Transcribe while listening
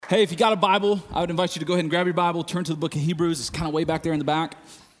Hey, if you got a Bible, I would invite you to go ahead and grab your Bible, turn to the book of Hebrews. It's kind of way back there in the back.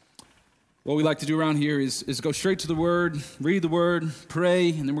 What we like to do around here is go straight to the Word, read the Word, pray,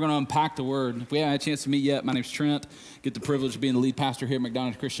 and then we're going to unpack the Word. If we haven't had a chance to meet yet, my name's Trent. Get the privilege of being the lead pastor here at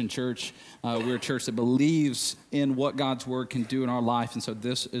McDonald Christian Church. We're a church that believes in what God's Word can do in our life, and so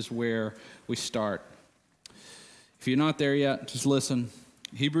this is where we start. If you're not there yet, just listen.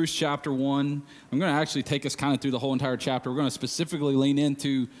 Hebrews chapter 1. I'm going to actually take us kind of through the whole entire chapter. We're going to specifically lean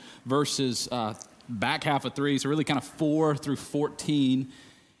into verses back half of 3, so really kind of 4 through 14.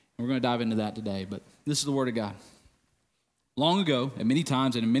 We're going to dive into that today, but this is the Word of God. Long ago, at many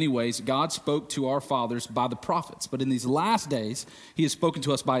times and in many ways, God spoke to our fathers by the prophets. But in these last days, he has spoken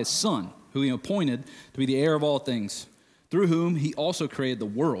to us by his Son, who he appointed to be the heir of all things, through whom he also created the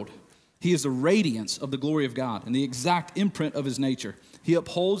world. He is the radiance of the glory of God and the exact imprint of his nature. He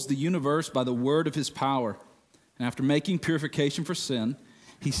upholds the universe by the word of his power. And after making purification for sin,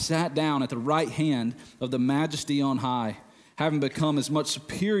 he sat down at the right hand of the majesty on high, having become as much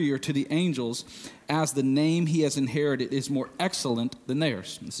superior to the angels as the name he has inherited is more excellent than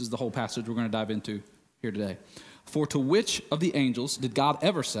theirs. This is the whole passage we're going to dive into here today. For to which of the angels did God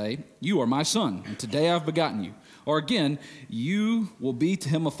ever say, "You are my son, and today I've begotten you"? Or again, "You will be to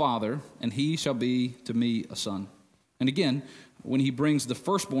him a father, and he shall be to me a son"? And again, when he brings the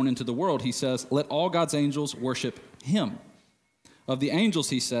firstborn into the world, he says, "Let all God's angels worship him." Of the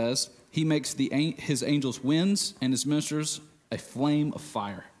angels, he says, he makes his angels winds and his ministers a flame of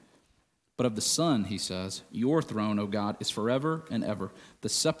fire. But of the Son, he says, "Your throne, O God, is forever and ever. The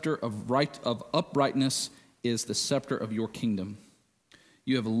scepter of uprightness is the scepter of your kingdom.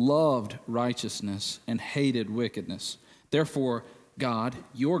 You have loved righteousness and hated wickedness. Therefore, God,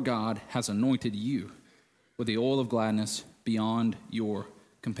 your God, has anointed you with the oil of gladness beyond your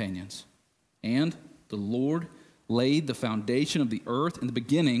companions. And the Lord laid the foundation of the earth in the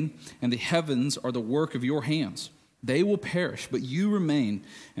beginning, and the heavens are the work of your hands. They will perish, but you remain,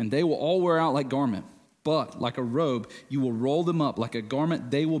 and they will all wear out like garment. But like a robe, you will roll them up. Like a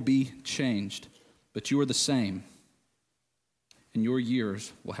garment, they will be changed. But you are the same, and your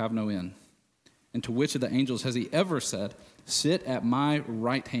years will have no end. And to which of the angels has he ever said, 'Sit at my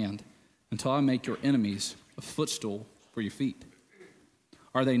right hand until I make your enemies a footstool for your feet'?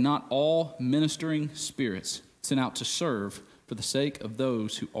 Are they not all ministering spirits sent out to serve for the sake of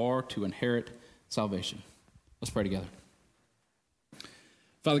those who are to inherit salvation?" Let's pray together.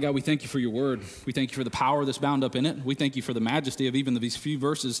 Father God, we thank you for your word. We thank you for the power that's bound up in it. We thank you for the majesty of even these few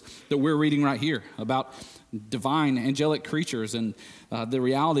verses that we're reading right here about divine, angelic creatures and the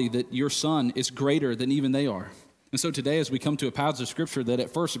reality that your Son is greater than even they are. And so today, as we come to a passage of Scripture that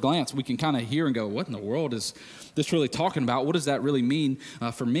at first glance we can kind of hear and go, what in the world is this really talking about? What does that really mean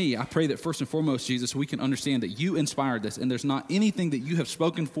for me? I pray that first and foremost, Jesus, we can understand that you inspired this, and there's not anything that you have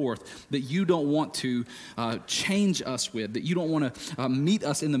spoken forth that you don't want to change us with, that you don't want to meet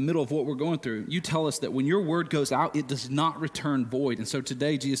us in the middle of what we're going through. You tell us that when your word goes out, it does not return void. And so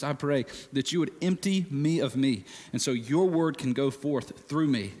today, Jesus, I pray that you would empty me of me, and so your word can go forth through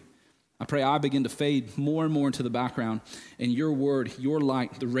me. I pray I begin to fade more and more into the background, and your word, your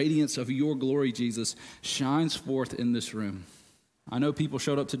light, the radiance of your glory, Jesus, shines forth in this room. I know people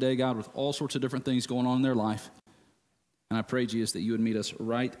showed up today, God, with all sorts of different things going on in their life, and I pray, Jesus, that you would meet us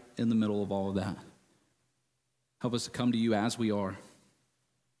right in the middle of all of that. Help us to come to you as we are.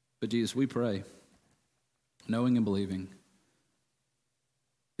 But Jesus, we pray, knowing and believing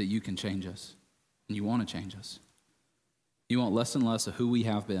that you can change us, and you want to change us. You want less and less of who we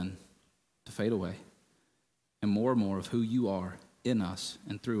have been to fade away, and more of who you are in us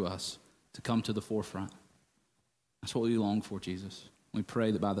and through us to come to the forefront. That's what we long for, Jesus. We pray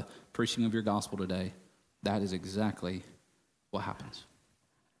that by the preaching of your gospel today, that is exactly what happens.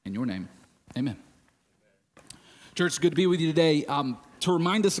 In your name, amen. Church, it's good to be with you today. To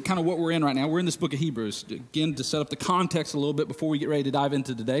remind us of kind of what we're in right now, we're in this book of Hebrews. Again, to set up the context a little bit before we get ready to dive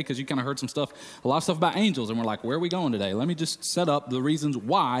into today, because you kind of heard a lot of stuff about angels, and we're like, where are we going today? Let me just set up the reasons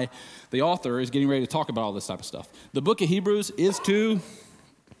why the author is getting ready to talk about all this type of stuff. The book of Hebrews is to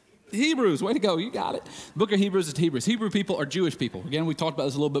Hebrews, way to go, you got it. The book of Hebrews is to Hebrews. Hebrew people are Jewish people. Again, we talked about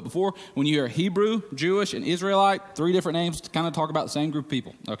this a little bit before. When you hear Hebrew, Jewish, and Israelite, 3 different names to kind of talk about the same group of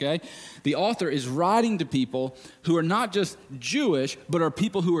people, okay? The author is writing to people who are not just Jewish, but are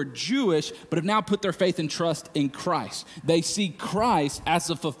people who are Jewish, but have now put their faith and trust in Christ. They see Christ as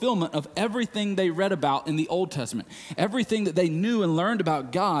the fulfillment of everything they read about in the Old Testament. Everything that they knew and learned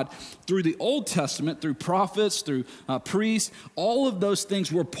about God through the Old Testament, through prophets, through priests, all of those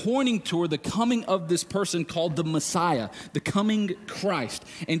things were pointing toward the coming of this person called the Messiah, the coming Christ.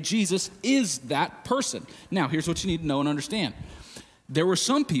 And Jesus is that person. Now, here's what you need to know and understand. there were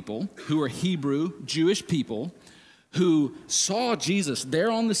some people who were Hebrew, Jewish people, who saw Jesus there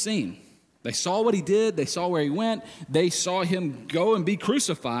on the scene. They saw what he did. They saw where he went. They saw him go and be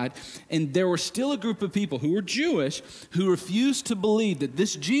crucified. And there were still a group of people who were Jewish who refused to believe that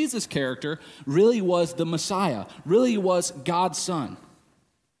this Jesus character really was the Messiah, really was God's son.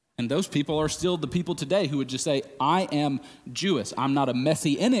 And those people are still the people today who would just say, I am Jewish. I'm not a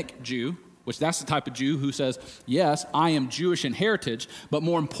Messianic Jew, which that's the type of Jew who says, yes, I am Jewish in heritage, but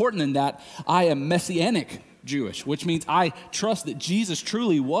more important than that, I am Messianic Jewish, which means I trust that Jesus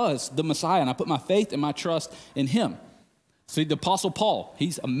truly was the Messiah, and I put my faith and my trust in him. See, the Apostle Paul,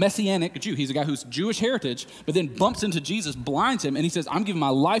 he's a Messianic Jew. He's a guy who's Jewish heritage, but then bumps into Jesus, blinds him, and he says, I'm giving my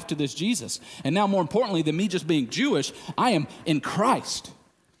life to this Jesus. And now, more importantly than me just being Jewish, I am in Christ.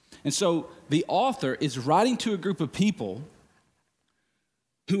 And so the author is writing to a group of people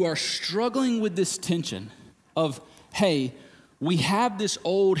who are struggling with this tension of, hey, we have this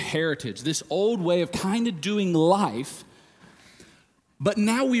old heritage, this old way of kind of doing life, but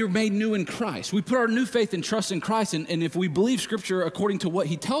now we are made new in Christ. We put our new faith and trust in Christ, and if we believe Scripture according to what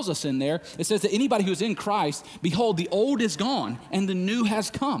he tells us in there, it says that anybody who is in Christ, behold, the old is gone and the new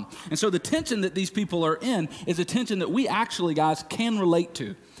has come. And so the tension that these people are in is a tension that we actually, guys, can relate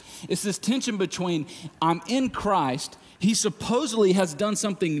to. It's this tension between I'm in Christ, he supposedly has done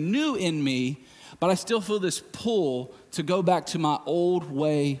something new in me, but I still feel this pull to go back to my old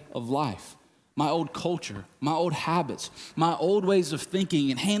way of life, my old culture, my old habits, my old ways of thinking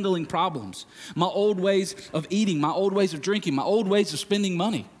and handling problems, my old ways of eating, my old ways of drinking, my old ways of spending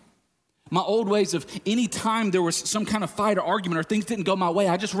money, my old ways of any time there was some kind of fight or argument or things didn't go my way,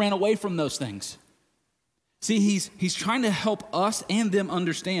 I just ran away from those things. See, he's trying to help us and them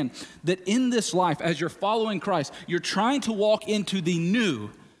understand that in this life, as you're following Christ, you're trying to walk into the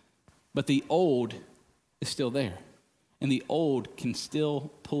new, but the old is still there. And the old can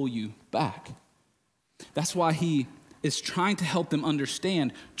still pull you back. That's why he is trying to help them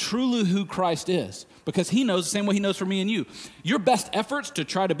understand truly who Christ is. Because he knows the same way he knows for me and you. Your best efforts to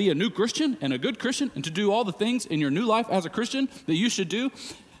try to be a new Christian and a good Christian and to do all the things in your new life as a Christian that you should do,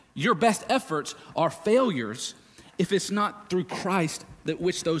 your best efforts are failures if it's not through Christ that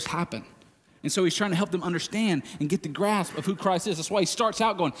which those happen. And so he's trying to help them understand and get the grasp of who Christ is. That's why he starts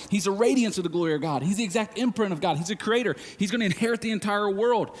out going, he's a radiance of the glory of God. He's the exact imprint of God. He's a creator. He's going to inherit the entire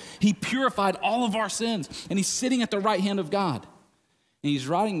world. He purified all of our sins, and he's sitting at the right hand of God. And he's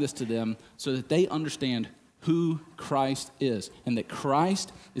writing this to them so that they understand who Christ is, and that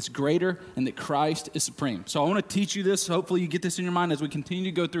Christ is greater and that Christ is supreme. So I want to teach you this. Hopefully you get this in your mind as we continue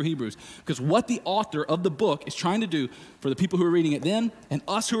to go through Hebrews, because what the author of the book is trying to do for the people who are reading it then and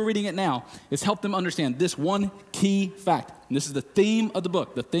us who are reading it now is help them understand this one key fact. And this is the theme of the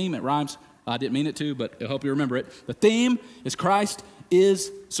book. The theme, it rhymes. I didn't mean it to, but I hope you remember it. The theme is Christ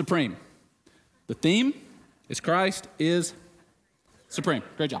is supreme. The theme is Christ is supreme.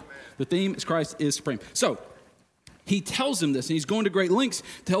 Great job. The theme is Christ is supreme. So he tells them this, and he's going to great lengths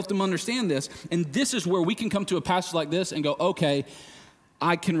to help them understand this. And this is where we can come to a passage like this and go, okay,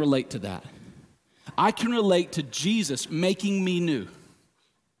 I can relate to that. I can relate to Jesus making me new,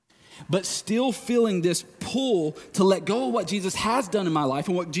 but still feeling this pull to let go of what Jesus has done in my life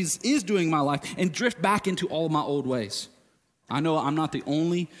and what Jesus is doing in my life and drift back into all of my old ways. I know I'm not the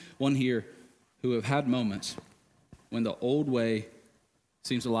only one here who have had moments when the old way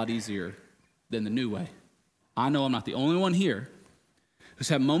seems a lot easier than the new way. I know I'm not the only one here who's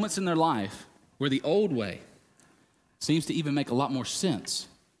had moments in their life where the old way seems to even make a lot more sense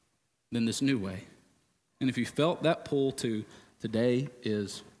than this new way. And if you felt that pull too, today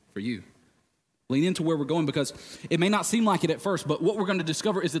is for you. Lean into where we're going, because it may not seem like it at first, but what we're going to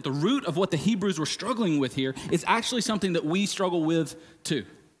discover is that the root of what the Hebrews were struggling with here is actually something that we struggle with too.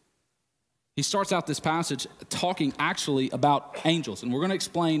 He starts out this passage talking actually about angels, and we're going to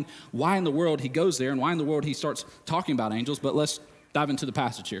explain why in the world he goes there and why in the world he starts talking about angels, but let's dive into the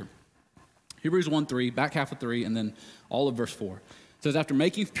passage here. Hebrews 1:3, back half of 3, and then all of verse 4. It says, after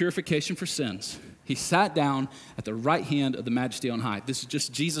making purification for sins, he sat down at the right hand of the Majesty on high. This is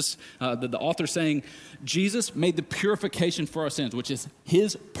just Jesus, the author saying, Jesus made the purification for our sins, which is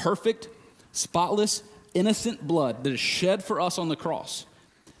his perfect, spotless, innocent blood that is shed for us on the cross.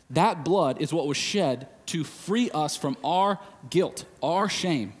 That blood is what was shed to free us from our guilt, our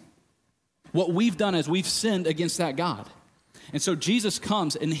shame. What we've done is we've sinned against that God. And so Jesus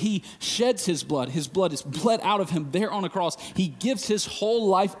comes and he sheds his blood. His blood is bled out of him there on the cross. He gives his whole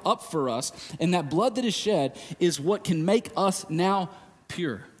life up for us. And that blood that is shed is what can make us now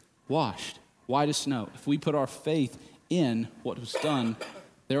pure, washed, white as snow, if we put our faith in what was done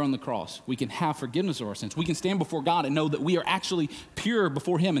there on the cross. We can have forgiveness of our sins. We can stand before God and know that we are actually pure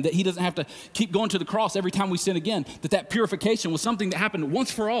before him and that he doesn't have to keep going to the cross every time we sin again, that purification was something that happened once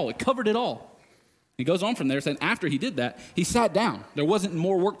for all. It covered it all. He goes on from there saying after he did that, he sat down. There wasn't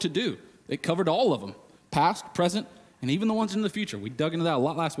more work to do. It covered all of them, past, present, and even the ones in the future. We dug into that a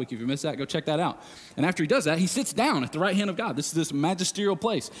lot last week. If you missed that, go check that out. And after he does that, he sits down at the right hand of God. This is this magisterial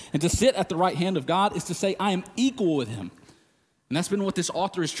place. And to sit at the right hand of God is to say, I am equal with him. And that's been what this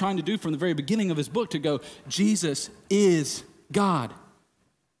author is trying to do from the very beginning of his book, to go, Jesus is God.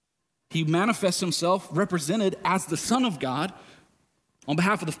 He manifests himself represented as the Son of God on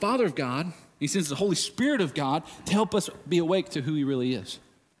behalf of the Father of God. He sends the Holy Spirit of God to help us be awake to who he really is.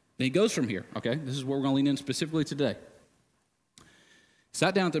 Then he goes from here, okay? This is where we're going to lean in specifically today.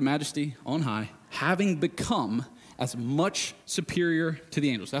 Sat down at the majesty on high, having become as much superior to the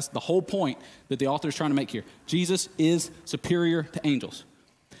angels. That's the whole point that the author is trying to make here. Jesus is superior to angels.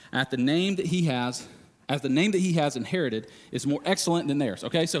 As the name that he has inherited is more excellent than theirs.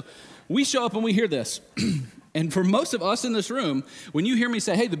 Okay, so we show up and we hear this. And for most of us in this room, when you hear me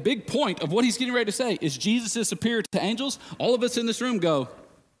say, hey, the big point of what he's getting ready to say is Jesus is superior to angels, all of us in this room go,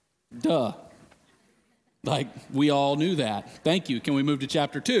 duh. Like, we all knew that. Thank you. Can we move to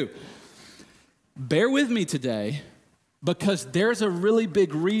chapter 2? Bear with me today, because there's a really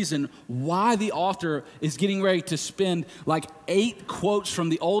big reason why the author is getting ready to spend like 8 quotes from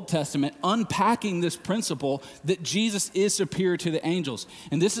the Old Testament unpacking this principle that Jesus is superior to the angels.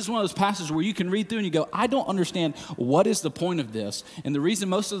 And this is one of those passages where you can read through and you go, I don't understand what is the point of this. And the reason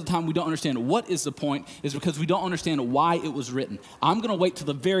most of the time we don't understand what is the point is because we don't understand why it was written. I'm going to wait till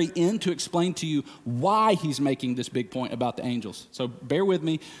the very end to explain to you why he's making this big point about the angels. So bear with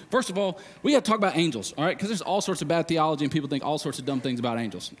me. First of all, we got to talk about angels, all right? Because there's all sorts of bad theology and people think all sorts of dumb things about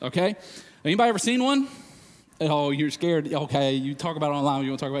angels, okay? Anybody ever seen one? Oh, you're scared. Okay, you talk about it online.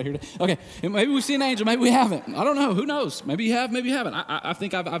 You want to talk about it here today? Okay, maybe we've seen an angel. Maybe we haven't. I don't know. Who knows? Maybe you have. Maybe you haven't. I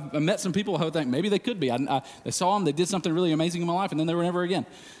think I've met some people who think maybe they could be. They saw them. They did something really amazing in my life, and then they were never again.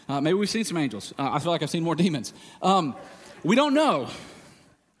 Maybe we've seen some angels. I feel like I've seen more demons. We don't know.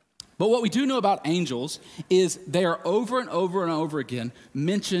 But what we do know about angels is they are over and over and over again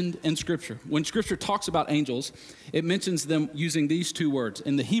mentioned in Scripture. When Scripture talks about angels, it mentions them using these 2 words.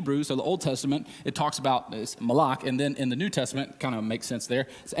 In the Hebrew, so the Old Testament, it talks about it's malak, and then in the New Testament, kind of makes sense there,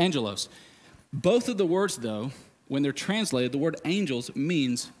 it's angelos. Both of the words, though, when they're translated, the word angels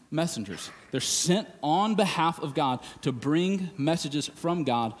means messengers. They're sent on behalf of God to bring messages from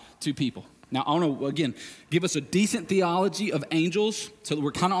God to people. Now, I want to, again, give us a decent theology of angels so that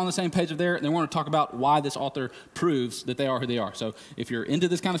we're kind of on the same page of there, and then we're going to talk about why this author proves that they are who they are. So if you're into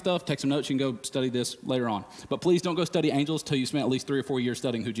this kind of stuff, take some notes. You can go study this later on. But please don't go study angels till you spent at least 3 or 4 years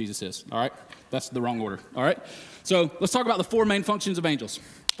studying who Jesus is, all right? That's the wrong order, all right? So let's talk about the 4 main functions of angels.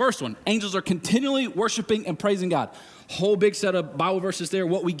 First one, angels are continually worshiping and praising God. Whole big set of Bible verses there.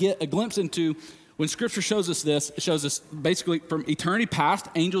 What we get a glimpse into when Scripture shows us this, it shows us basically from eternity past,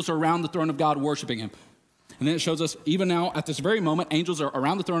 angels are around the throne of God worshiping him. And then it shows us even now at this very moment, angels are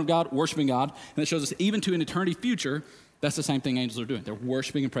around the throne of God worshiping God. And it shows us even to an eternity future, that's the same thing angels are doing. They're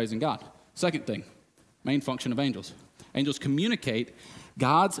worshiping and praising God. Second thing, main function of angels. Angels communicate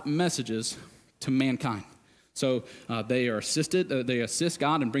God's messages to mankind. So they assist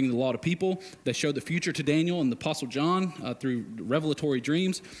God in bringing the law to people. They show the future to Daniel and the Apostle John through revelatory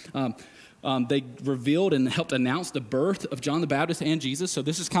dreams. They revealed and helped announce the birth of John the Baptist and Jesus. So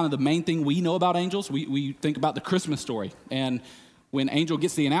this is kind of the main thing we know about angels. We think about the Christmas story. And when angel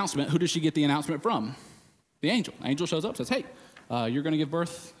gets the announcement, who does she get the announcement from? The angel. The angel shows up and says, hey, you're going to give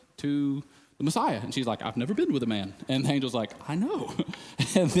birth to the Messiah. And she's like, I've never been with a man. And the angel's like, I know.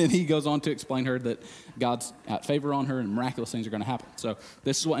 And then he goes on to explain her that God's got favor on her and miraculous things are going to happen. So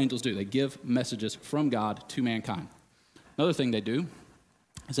this is what angels do. They give messages from God to mankind. Another thing they do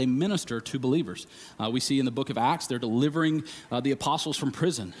is they minister to believers. We see in the book of Acts, they're delivering the apostles from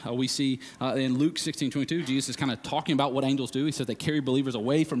prison. We see in Luke 16:22, Jesus is kind of talking about what angels do. He says they carry believers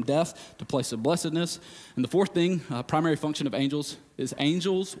away from death to place of blessedness. And the fourth thing, primary function of angels, is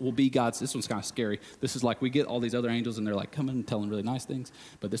angels will be God's, this one's kind of scary. This is like we get all these other angels and they're like coming and telling really nice things.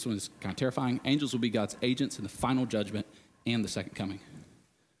 But this one is kind of terrifying. Angels will be God's agents in the final judgment and the second coming.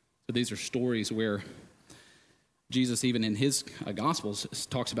 So these are stories where Jesus, even in his Gospels,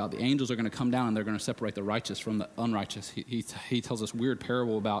 talks about the angels are going to come down and they're going to separate the righteous from the unrighteous. He tells us weird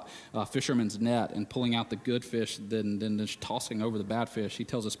parable about a fisherman's net and pulling out the good fish, then just tossing over the bad fish. He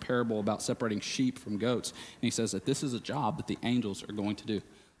tells us parable about separating sheep from goats. And he says that this is a job that the angels are going to do.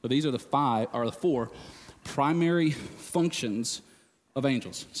 So these are the 4 primary functions of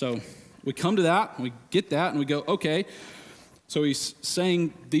angels. So we come to that, we get that, and we go, okay, So he's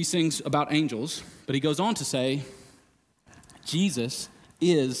saying these things about angels, but he goes on to say, Jesus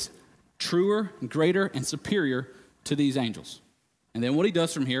is truer, greater, and superior to these angels. And then what he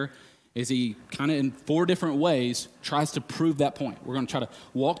does from here is he kind of in 4 different ways tries to prove that point. We're going to try to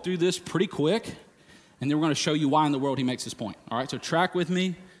walk through this pretty quick, and then we're going to show you why in the world he makes this point. All right, so track with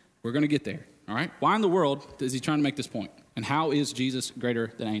me. We're going to get there. All right, why in the world is he trying to make this point? And how is Jesus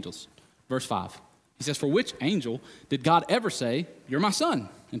greater than angels? Verse 5. He says, for which angel did God ever say, you're my son,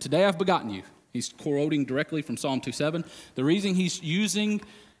 and today I've begotten you? He's quoting directly from Psalm 2:7. The reason he's using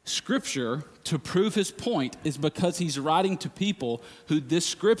Scripture to prove his point is because he's writing to people who this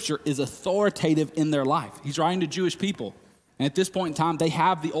Scripture is authoritative in their life. He's writing to Jewish people. And at this point in time, they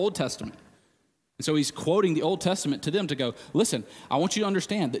have the Old Testament. And so he's quoting the Old Testament to them to go, listen, I want you to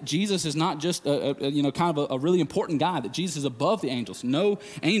understand that Jesus is not just a really important guy, that Jesus is above the angels. No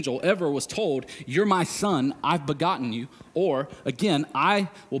angel ever was told, you're my son, I've begotten you. Or, again, I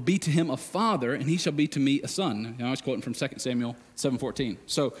will be to him a father, and he shall be to me a son. I was quoting from 2 Samuel 7:14.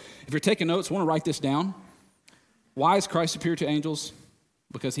 So if you're taking notes, I want to write this down. Why is Christ superior to angels?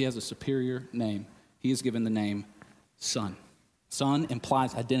 Because he has a superior name. He is given the name Son. Son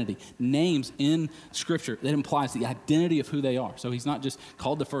implies identity. Names in Scripture, that implies the identity of who they are. So he's not just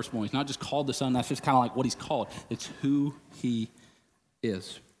called the firstborn. He's not just called the son. That's just kind of like what he's called. It's who he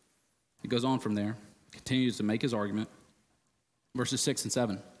is. He goes on from there, continues to make his argument. Verses 6 and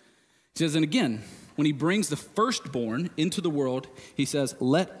 7. He says, and again, when he brings the firstborn into the world, he says,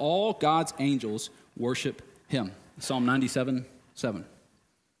 let all God's angels worship him. Psalm 97:7.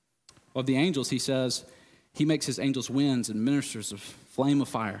 Of the angels, he says, he makes his angels winds and ministers of flame of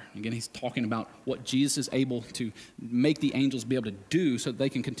fire. Again, he's talking about what Jesus is able to make the angels be able to do so that they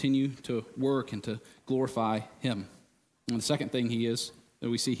can continue to work and to glorify him. And the second thing that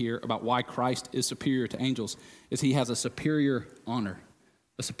we see here about why Christ is superior to angels is he has a superior honor.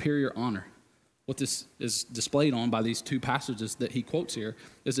 A superior honor. What this is displayed on by these 2 passages that he quotes here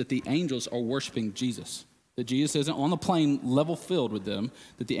is that the angels are worshiping Jesus. That Jesus isn't on the plain level field with them,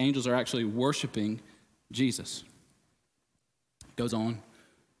 that the angels are actually worshiping Jesus. Goes on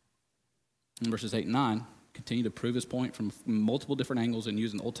in verses 8 and 9, continue to prove his point from multiple different angles and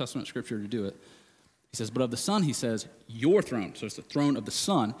using the Old Testament Scripture to do it. He says, but of the Son, he says, your throne, so it's the throne of the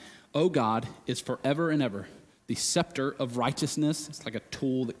Son, O God, is forever and ever. The scepter of righteousness, it's like a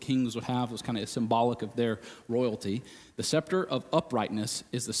tool that kings would have. It was kind of symbolic of their royalty. The scepter of uprightness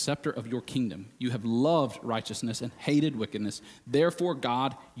is the scepter of your kingdom. You have loved righteousness and hated wickedness. Therefore,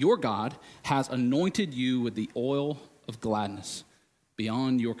 God, your God, has anointed you with the oil of gladness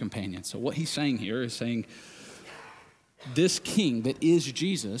beyond your companions. So what he's saying here is saying, this king that is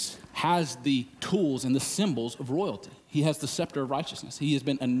Jesus has the tools and the symbols of royalty. He has the scepter of righteousness. He has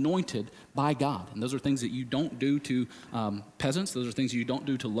been anointed by God. And those are things that you don't do to peasants. Those are things you don't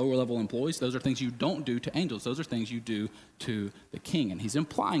do to lower level employees. Those are things you don't do to angels. Those are things you do to the king. And he's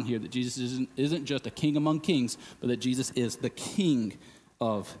implying here that Jesus isn't just a king among kings, but that Jesus is the King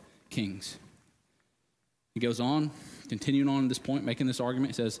of kings. He goes on, continuing on this point, making this argument.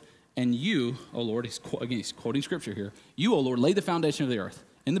 He says, and you, O Lord, he's quoting Scripture here, you, O Lord, laid the foundation of the earth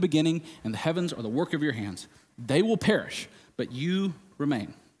in the beginning, and the heavens are the work of your hands. They will perish, but you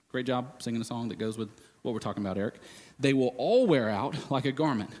remain. Great job singing a song that goes with what we're talking about, Eric. They will all wear out like a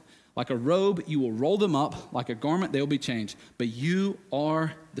garment. Like a robe, you will roll them up. Like a garment, they will be changed. But you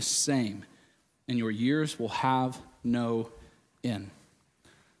are the same, and your years will have no end.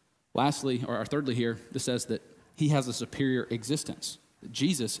 Lastly, or thirdly here, this says that he has a superior existence.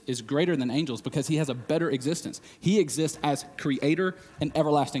 Jesus is greater than angels because he has a better existence. He exists as creator and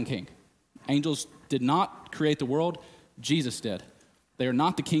everlasting king. Angels did not create the world. Jesus did. They are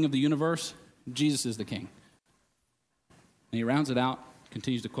not the king of the universe. Jesus is the king. And he rounds it out,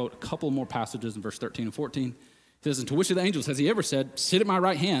 continues to quote a couple more passages in verse 13 and 14. He says, and to which of the angels has he ever said, sit at my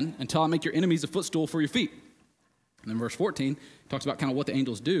right hand until I make your enemies a footstool for your feet? And then verse 14 talks about kind of what the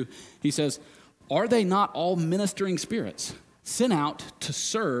angels do. He says, are they not all ministering spirits sent out to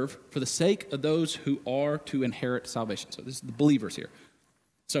serve for the sake of those who are to inherit salvation? So this is the believers here.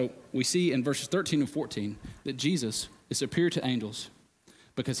 So we see in verses 13 and 14 that Jesus is superior to angels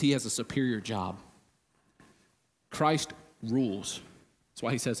because he has a superior job. Christ rules. That's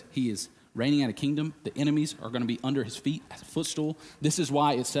why he says he is reigning at a kingdom. The enemies are going to be under his feet as a footstool. This is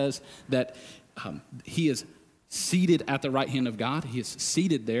why it says that he is seated at the right hand of God. He is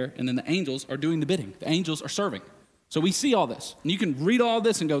seated there, and then the angels are doing the bidding. The angels are serving. So we see all this. And you can read all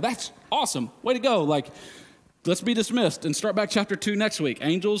this and go, that's awesome. Way to go. Like, let's be dismissed and start back chapter 2 next week.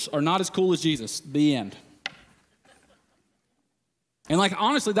 Angels are not as cool as Jesus. The end. And like,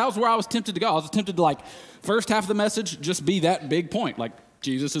 honestly, that was where I was tempted to go. I was tempted to, like, first half of the message, just be that big point. Like,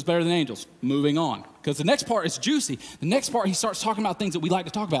 Jesus is better than angels. Moving on. Because the next part is juicy. The next part, he starts talking about things that we like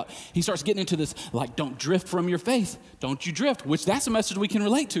to talk about. He starts getting into this, like, don't drift from your faith. Don't you drift, which that's a message we can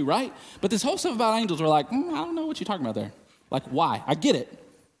relate to, right? But this whole stuff about angels, we're like, I don't know what you're talking about there. Like, why? I get it.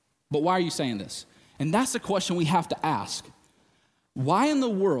 But why are you saying this? And that's the question we have to ask. Why in the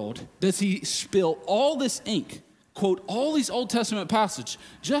world does he spill all this ink, quote all these Old Testament passages,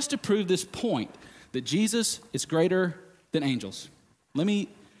 just to prove this point that Jesus is greater than angels? Let me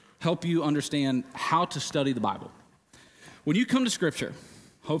help you understand how to study the Bible. When you come to Scripture,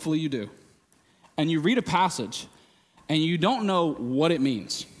 hopefully you do, and you read a passage and you don't know what it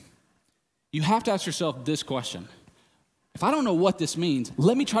means, you have to ask yourself this question. If I don't know what this means,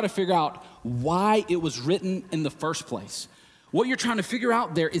 let me try to figure out why it was written in the first place. What you're trying to figure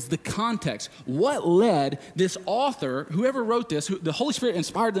out there is the context. What led this author, whoever wrote this, the Holy Spirit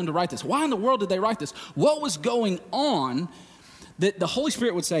inspired them to write this. Why in the world did they write this? What was going on that the Holy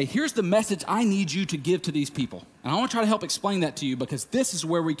Spirit would say, here's the message I need you to give to these people. And I want to try to help explain that to you because this is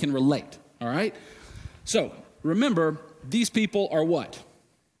where we can relate, all right? So remember, these people are what?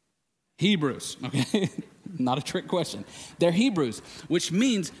 Hebrews, okay? Not a trick question. They're Hebrews, which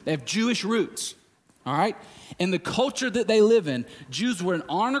means they have Jewish roots. All right? In the culture that they live in, Jews were an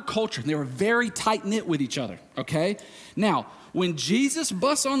honor culture, and they were very tight-knit with each other, okay? Now, when Jesus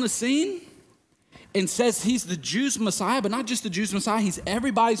busts on the scene and says he's the Jews' Messiah, but not just the Jews' Messiah, he's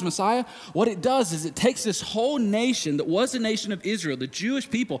everybody's Messiah, what it does is it takes this whole nation that was the nation of Israel, the Jewish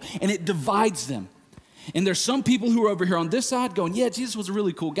people, and it divides them. And there's some people who are over here on this side going, yeah, Jesus was a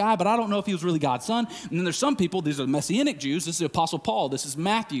really cool guy, but I don't know if he was really God's son. And then there's some people, these are Messianic Jews. This is the Apostle Paul. This is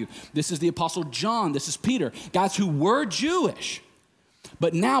Matthew. This is the Apostle John. This is Peter. Guys who were Jewish,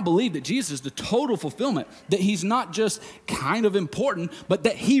 but now believe that Jesus is the total fulfillment, that he's not just kind of important, but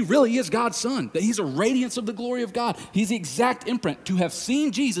that he really is God's son, that he's a radiance of the glory of God. He's the exact imprint. To have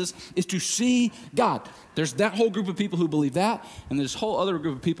seen Jesus is to see God. There's that whole group of people who believe that, and there's a whole other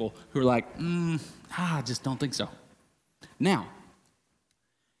group of people who are like, I just don't think so. Now,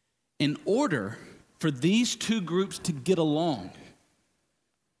 in order for these two groups to get along,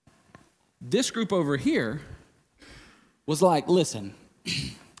 this group over here was like, listen,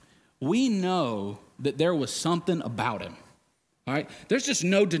 we know that there was something about him. All right? There's just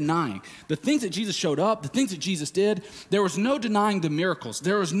no denying. The things that Jesus showed up, the things that Jesus did, there was no denying the miracles.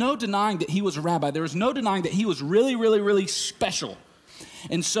 There was no denying that he was a rabbi. There was no denying that he was really, really, really special.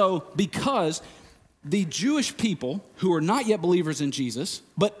 And so because the Jewish people who were not yet believers in Jesus,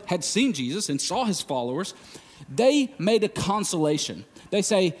 but had seen Jesus and saw his followers, they made a consolation. They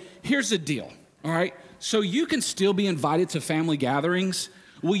say, here's the deal, all right? So you can still be invited to family gatherings.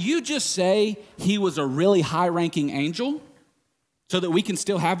 Will you just say he was a really high-ranking angel so that we can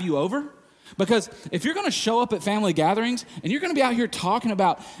still have you over? Because if you're going to show up at family gatherings and you're going to be out here talking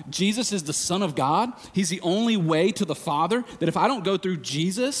about Jesus is the Son of God, he's the only way to the Father, that if I don't go through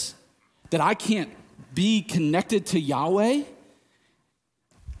Jesus, that I can't be connected to Yahweh,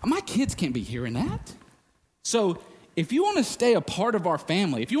 my kids can't be hearing that. So if you want to stay a part of our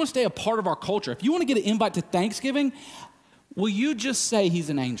family, if you want to stay a part of our culture, if you want to get an invite to Thanksgiving, will you just say he's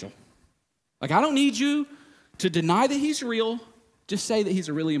an angel? Like, I don't need you to deny that he's real. Just say that he's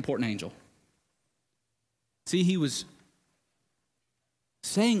a really important angel. See, he was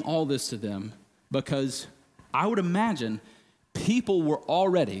saying all this to them because I would imagine people were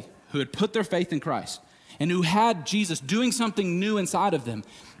already, who had put their faith in Christ and who had Jesus doing something new inside of them,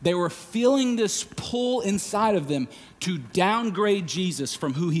 they were feeling this pull inside of them to downgrade Jesus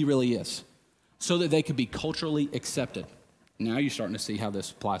from who he really is so that they could be culturally accepted. Now you're starting to see how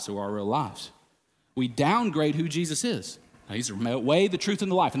this applies to our real lives. We downgrade who Jesus is. Now, he's the way, the truth,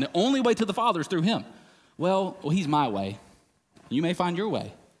 and the life, and the only way to the Father is through him. Well, he's my way. You may find your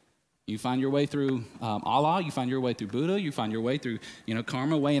way. You find your way through Allah. You find your way through Buddha. You find your way through,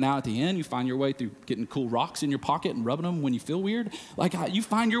 karma weighing out at the end. You find your way through getting cool rocks in your pocket and rubbing them when you feel weird. Like, you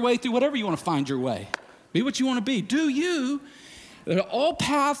find your way through whatever you want to find your way. Be what you want to be. Do you. All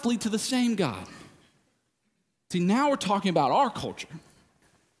paths lead to the same God. See, now we're talking about our culture.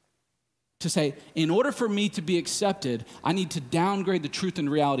 To say, in order for me to be accepted, I need to downgrade the truth and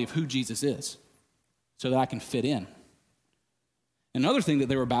reality of who Jesus is so that I can fit in. Another thing that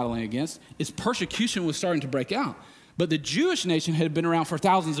they were battling against is persecution was starting to break out. But the Jewish nation had been around for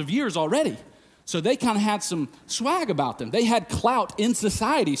thousands of years already. So they kind of had some swag about them. They had clout in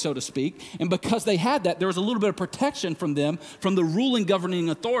society, so to speak. And because they had that, there was a little bit of protection from them, from the ruling governing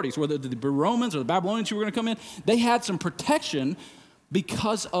authorities, whether the Romans or the Babylonians who were going to come in. They had some protection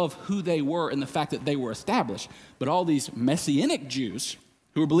because of who they were and the fact that they were established. But all these Messianic Jews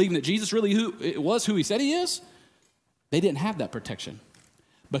who were believing that Jesus really was who he said he is, they didn't have that protection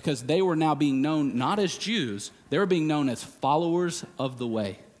because they were now being known not as Jews, they were being known as followers of the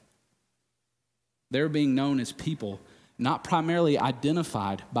way. They were being known as people not primarily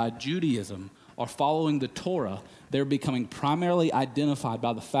identified by Judaism or following the Torah. They're becoming primarily identified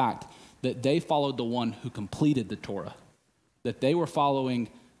by the fact that they followed the one who completed the Torah, that they were following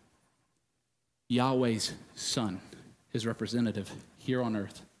Yahweh's son, his representative here on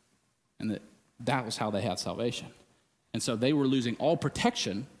earth, and that was how they had salvation. And so they were losing all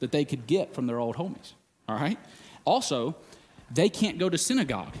protection that they could get from their old homies, all right? Also, they can't go to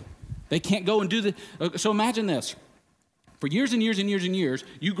synagogue. They can't go and do the, so imagine this. For years and years and years and years,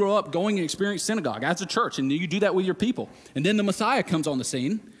 you grow up going and experience synagogue as a church, and you do that with your people. And then the Messiah comes on the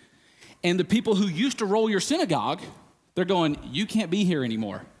scene, and the people who used to roll your synagogue, they're going, you can't be here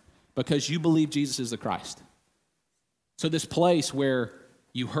anymore because you believe Jesus is the Christ. So this place where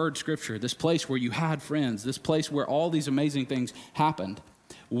you heard scripture, this place where you had friends, this place where all these amazing things happened,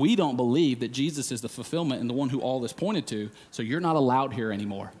 we don't believe that Jesus is the fulfillment and the one who all this pointed to, so you're not allowed here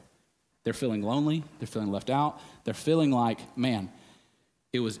anymore. They're feeling lonely. They're feeling left out. They're feeling like, man,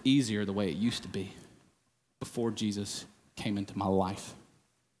 it was easier the way it used to be before Jesus came into my life.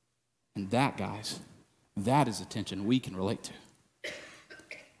 And that, guys, that is a tension we can relate to.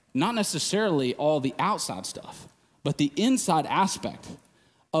 Not necessarily all the outside stuff, but the inside aspect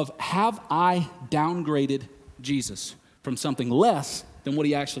of have I downgraded Jesus from something less than what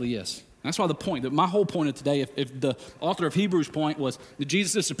he actually is. That's why my whole point of today, if the author of Hebrews' point was that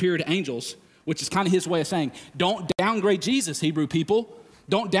Jesus is superior to angels, which is kind of his way of saying, don't downgrade Jesus, Hebrew people.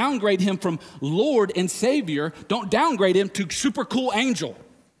 Don't downgrade him from Lord and Savior. Don't downgrade him to super cool angel.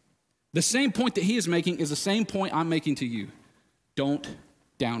 The same point that he is making is the same point I'm making to you. Don't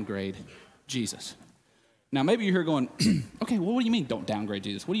downgrade Jesus. Now, maybe you're here going, okay, well, what do you mean don't downgrade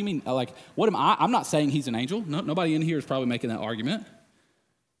Jesus? What do you mean? What am I? I'm not saying he's an angel. No, nobody in here is probably making that argument.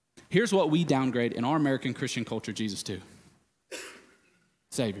 Here's what we downgrade in our American Christian culture Jesus to.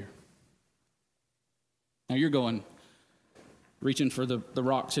 Savior. Now you're going, reaching for the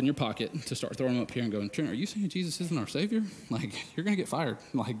rocks in your pocket to start throwing them up here and going, Trent, are you saying Jesus isn't our Savior? Like, you're going to get fired.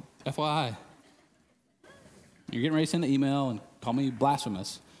 Like, FYI. You're getting ready to send an email and call me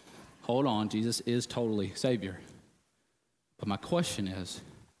blasphemous. Hold on, Jesus is totally Savior. But my question is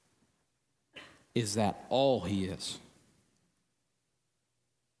that all he is?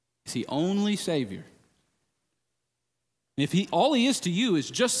 Is he only Savior? If all he is to you is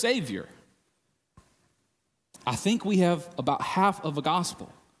just Savior, I think we have about half of a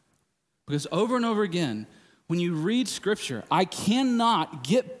gospel. Because over and over again, when you read Scripture, I cannot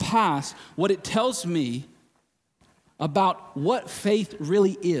get past what it tells me about what faith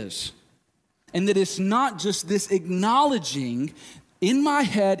really is. And that it's not just this acknowledging in my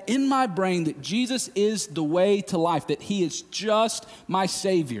head, in my brain, that Jesus is the way to life, that he is just my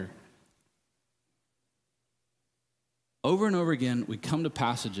Savior. Over and over again, we come to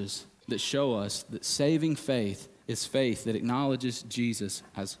passages that show us that saving faith is faith that acknowledges Jesus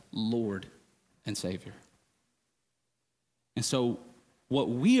as Lord and Savior. And so what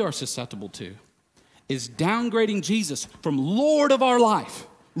we are susceptible to is downgrading Jesus from Lord of our life,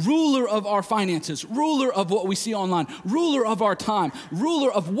 ruler of our finances, ruler of what we see online, ruler of our time,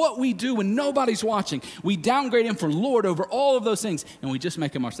 ruler of what we do when nobody's watching. We downgrade him from Lord over all of those things, and we just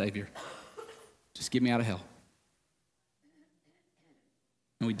make him our Savior. Just get me out of hell.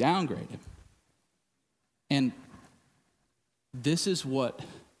 And we downgrade him. And this is what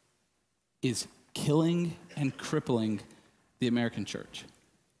is killing and crippling the American church.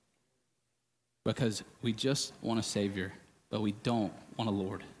 Because we just want a Savior, but we don't want a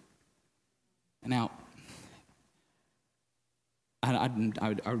Lord. Now, I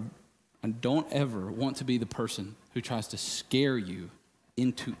don't ever want to be the person who tries to scare you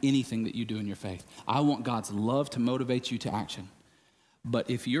into anything that you do in your faith. I want God's love to motivate you to action.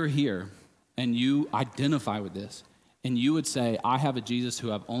 But if you're here and you identify with this, and you would say, I have a Jesus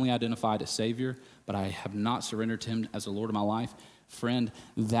who I've only identified as Savior, but I have not surrendered to him as the Lord of my life, friend,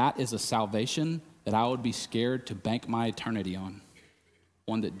 that is a salvation that I would be scared to bank my eternity on.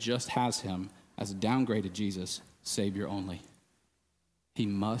 One that just has him as a downgraded Jesus, Savior only. He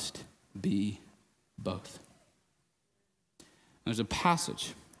must be both. There's a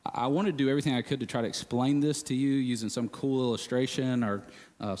passage. I want to do everything I could to try to explain this to you using some cool illustration or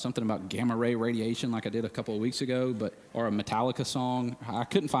something about gamma ray radiation like I did a couple of weeks ago, or a Metallica song. I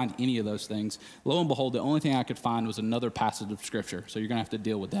couldn't find any of those things. Lo and behold, the only thing I could find was another passage of Scripture, so you're going to have to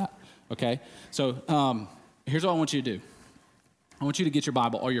deal with that, okay? So here's what I want you to do. I want you to get your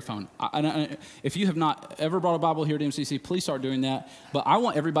Bible or your phone. If you have not ever brought a Bible here at MCC, please start doing that. But I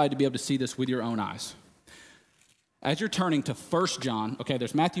want everybody to be able to see this with your own eyes. As you're turning to 1 John, okay,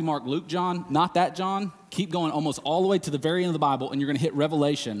 there's Matthew, Mark, Luke, John, not that John. Keep going almost all the way to the very end of the Bible, and you're going to hit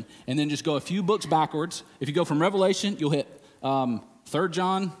Revelation, and then just go a few books backwards. If you go from Revelation, you'll hit 3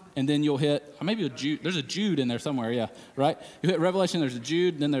 John, and then you'll hit, maybe a Jude. There's a Jude in there somewhere, yeah, right? You hit Revelation, there's a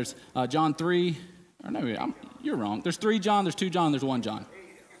Jude, then there's John 3. Or no, you're wrong. There's 3 John, there's 2 John, there's 1 John.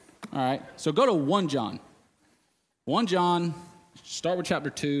 All right, so go to 1 John. 1 John, start with chapter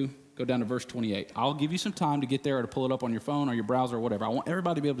 2. Go down to verse 28. I'll give you some time to get there or to pull it up on your phone or your browser or whatever. I want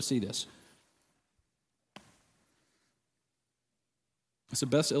everybody to be able to see this. It's the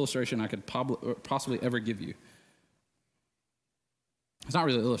best illustration I could possibly ever give you. It's not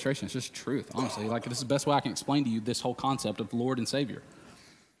really an illustration. It's just truth, honestly. Like, this is the best way I can explain to you this whole concept of Lord and Savior.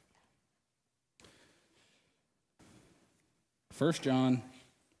 1 John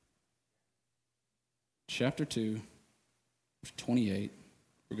chapter 2, verse 28.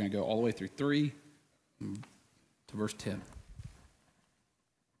 We're going to go all the way through 3 to verse 10.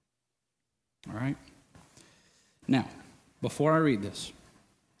 All right? Now, before I read this,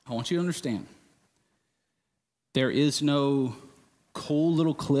 I want you to understand there is no cool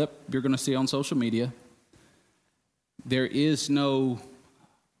little clip you're going to see on social media. There is no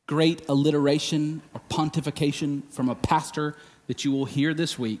great alliteration or pontification from a pastor that you will hear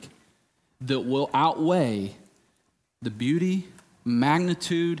this week that will outweigh the beauty,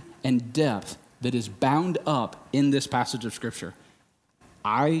 magnitude, and depth that is bound up in this passage of Scripture.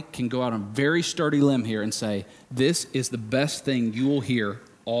 I can go out on a very sturdy limb here and say, this is the best thing you will hear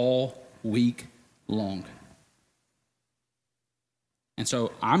all week long. And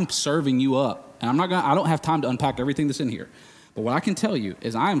so I'm serving you up, and I don't have time to unpack everything that's in here. But what I can tell you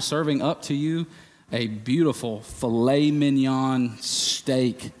is I am serving up to you a beautiful filet mignon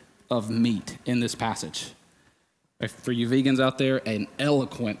steak of meat in this passage. For you vegans out there, an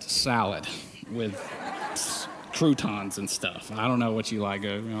eloquent salad with croutons and stuff. I don't know what you like,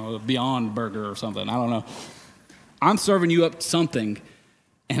 a Beyond Burger or something. I don't know. I'm serving you up something,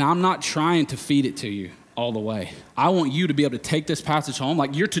 and I'm not trying to feed it to you all the way. I want you to be able to take this passage home.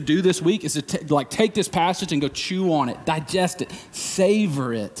 Like, your to-do this week is to take this passage and go chew on it, digest it,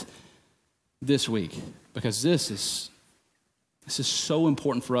 savor it this week, because this is so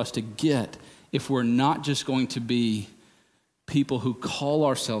important for us to get if we're not just going to be people who call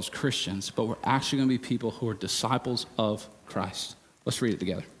ourselves Christians, but we're actually going to be people who are disciples of Christ. Let's read it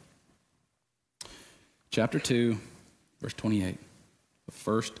together. Chapter 2, verse 28 of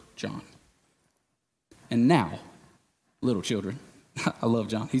 1 John. And now, little children, I love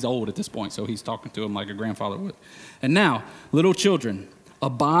John. He's old at this point, so he's talking to them like a grandfather would. And now, little children,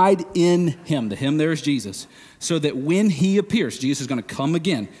 abide in him. The him there is Jesus. So that when he appears, Jesus is going to come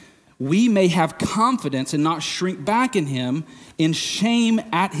again, we may have confidence and not shrink back in him in shame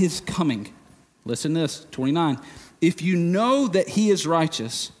at his coming. Listen to this, 29. If you know that he is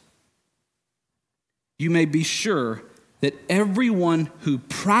righteous, you may be sure that everyone who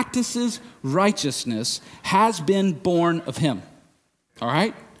practices righteousness has been born of him. All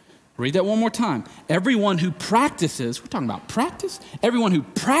right? Read that one more time. Everyone who practices, we're talking about practice? Everyone who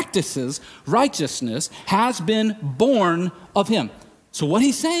practices righteousness has been born of him. So what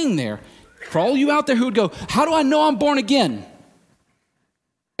he's saying there, for all you out there who would go, how do I know I'm born again?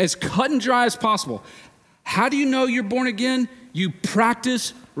 As cut and dry as possible. How do you know you're born again? You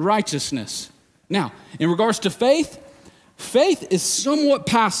practice righteousness. Now, in regards to faith, faith is somewhat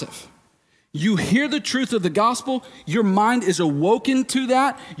passive. You hear the truth of the gospel, your mind is awoken to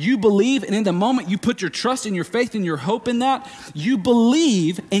that, you believe, and in the moment you put your trust and your faith and your hope in that, you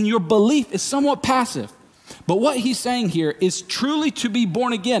believe, and your belief is somewhat passive. But what he's saying here is truly to be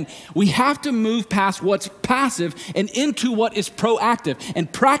born again, we have to move past what's passive and into what is proactive.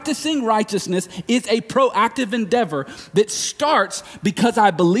 And practicing righteousness is a proactive endeavor that starts because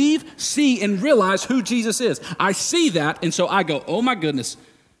I believe, see, and realize who Jesus is. I see that, and so I go, oh my goodness,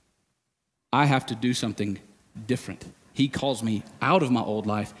 I have to do something different. He calls me out of my old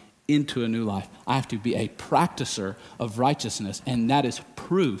life into a new life. I have to be a practicer of righteousness, and that is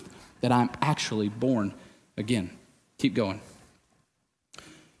proof that I'm actually born again. Keep going.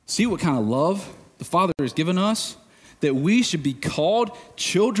 See what kind of love the Father has given us, that we should be called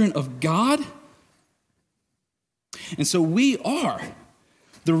children of God? And so we are.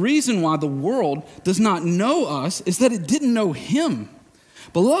 The reason why the world does not know us is that it didn't know him.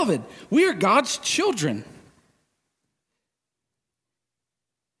 Beloved, we are God's children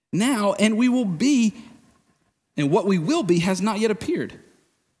now, and we will be, and what we will be has not yet appeared.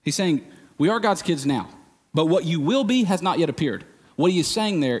 He's saying, we are God's kids now, but what you will be has not yet appeared. What he is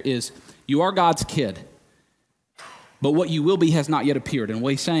saying there is, you are God's kid, but what you will be has not yet appeared. And what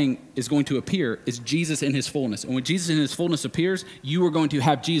he's saying is going to appear is Jesus in his fullness. And when Jesus in his fullness appears, you are going to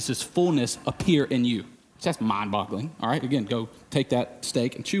have Jesus' fullness appear in you. So that's mind-boggling. All right, again, go take that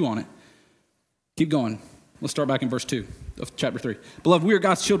steak and chew on it. Keep going. Let's start back in verse 2 of chapter 3. Beloved, we are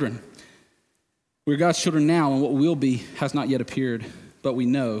God's children. We are God's children now, and what will be has not yet appeared. But we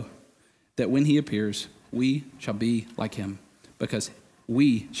know that when he appears, we shall be like him, because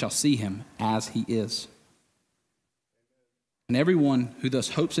we shall see him as he is. And everyone who thus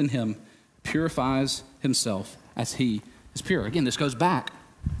hopes in him purifies himself as he is pure. Again, this goes back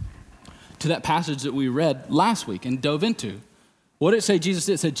to that passage that we read last week and dove into. What did it say Jesus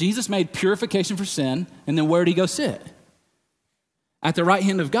did? It said Jesus made purification for sin, and then where did he go sit? At the right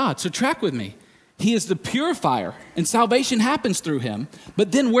hand of God. So track with me. He is the purifier, and salvation happens through him.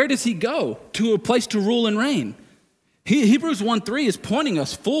 But then where does he go? To a place to rule and reign. Hebrews 1:3 is pointing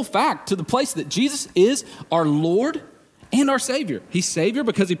us full fact to the place that Jesus is our Lord and our Savior. He's Savior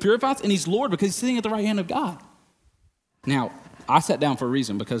because he purifies, and he's Lord because he's sitting at the right hand of God. Now, I sat down for a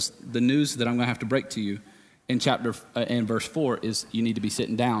reason, because the news that I'm going to have to break to you in verse 4 is you need to be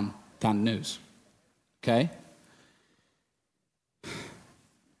sitting down kind of news. Okay?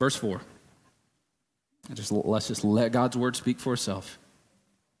 Verse 4. Let's just let God's word speak for itself.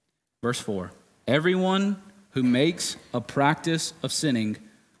 Verse 4. Everyone who makes a practice of sinning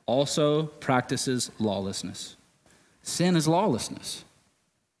also practices lawlessness. Sin is lawlessness.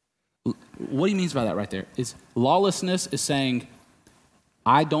 What he means by that right there is lawlessness is saying,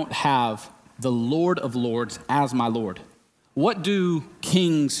 I don't have the Lord of Lords as my Lord. What do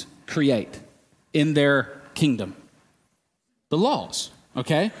kings create in their kingdom? The laws,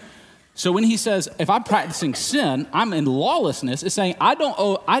 okay? So when he says, if I'm practicing sin, I'm in lawlessness, it's saying I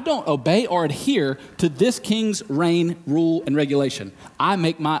don't obey or adhere to this king's reign, rule, and regulation. I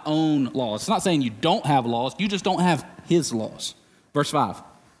make my own laws. It's not saying you don't have laws, you just don't have his laws. Verse 5.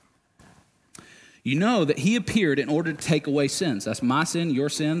 You know that he appeared in order to take away sins. That's my sin, your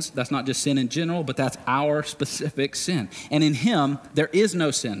sins. That's not just sin in general, but that's our specific sin. And in him, there is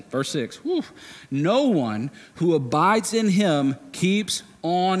no sin. Verse 6. Whew. No one who abides in him keeps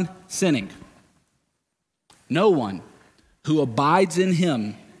on sinning. No one who abides in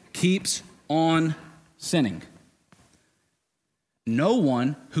him keeps on sinning. No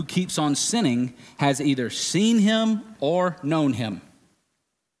one who keeps on sinning has either seen him or known him.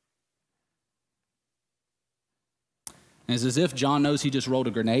 It's as if John knows he just rolled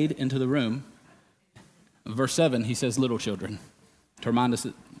a grenade into the room. Verse 7, he says, little children, to remind us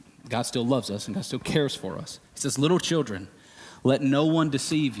that God still loves us and God still cares for us. He says, little children, let no one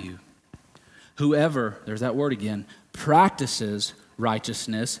deceive you. Whoever, there's that word again, practices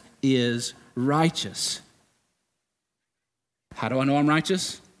righteousness is righteous. How do I know I'm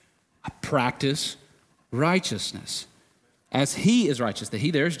righteous? I practice righteousness. As he is righteous, the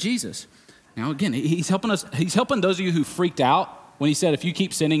he there is Jesus. Now, again, he's helping us. He's helping those of you who freaked out when he said, if you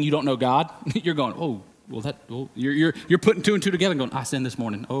keep sinning, you don't know God. You're going, oh, well, you're putting two and two together and going, I sinned this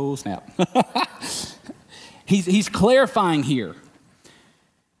morning. Oh, snap. He's clarifying here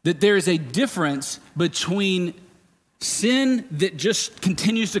that there is a difference between sin that just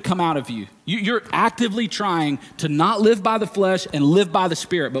continues to come out of you. You're actively trying to not live by the flesh and live by the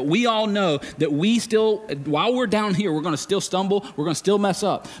Spirit. But we all know that we still, while we're down here, we're going to still stumble. We're going to still mess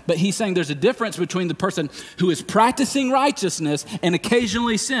up. But he's saying there's a difference between the person who is practicing righteousness and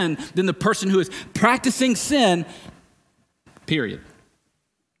occasionally sin than the person who is practicing sin, period.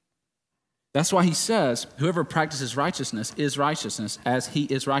 That's why he says, whoever practices righteousness is righteousness as he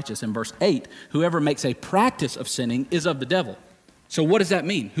is righteous. In verse 8, whoever makes a practice of sinning is of the devil. So what does that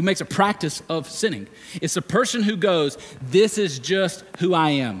mean? Who makes a practice of sinning? It's a person who goes, this is just who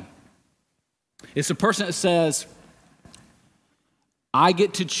I am. It's a person that says, I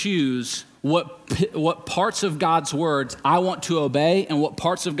get to choose what parts of God's words I want to obey and what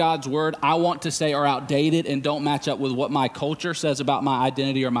parts of God's word I want to say are outdated and don't match up with what my culture says about my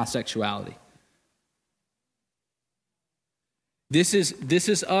identity or my sexuality. This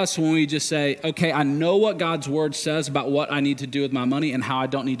is us when we just say, okay, I know what God's word says about what I need to do with my money and how I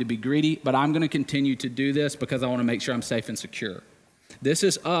don't need to be greedy, but I'm going to continue to do this because I want to make sure I'm safe and secure. This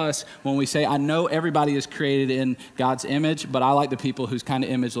is us when we say, I know everybody is created in God's image, but I like the people whose kind of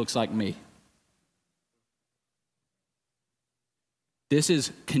image looks like me. This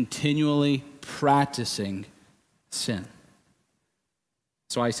is continually practicing sin.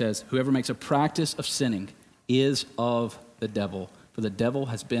 That's why he says, whoever makes a practice of sinning is of the devil, for the devil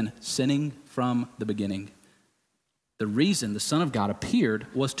has been sinning from the beginning. The reason the Son of God appeared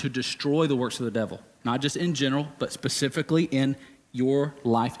was to destroy the works of the devil, not just in general, but specifically in your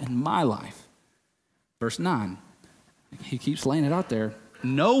life and my life. Verse 9, he keeps laying it out there.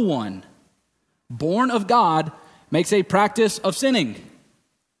 No one born of God makes a practice of sinning.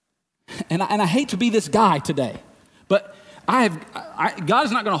 And I hate to be this guy today, but God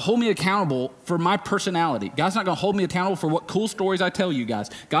is not going to hold me accountable for my personality. God's not going to hold me accountable for what cool stories I tell you guys.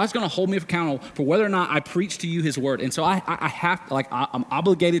 God's going to hold me accountable for whether or not I preach to you his word. And so I'm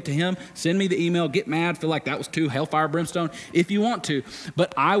obligated to him. Send me the email, get mad, feel like that was too hellfire brimstone if you want to.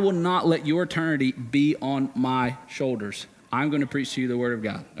 But I will not let your eternity be on my shoulders. I'm going to preach to you the word of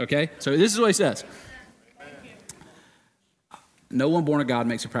God, okay? So this is what he says. No one born of God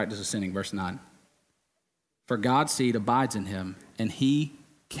makes a practice of sinning, verse 9. For God's seed abides in him, and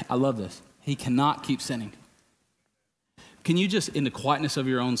I love this, he cannot keep sinning. Can you just, in the quietness of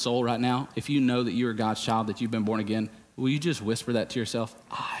your own soul right now, if you know that you're God's child, that you've been born again, will you just whisper that to yourself?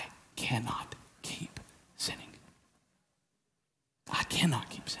 I cannot keep sinning. I cannot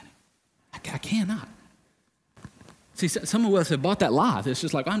keep sinning. I cannot. See, some of us have bought that lie. It's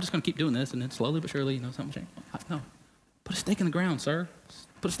just like, I'm just going to keep doing this, and then slowly but surely, something changes. No. Put a stake in the ground, sir.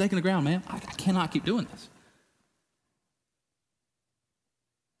 Put a stake in the ground, man. I cannot keep doing this.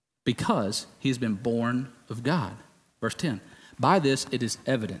 Because he has been born of God. Verse 10. By this it is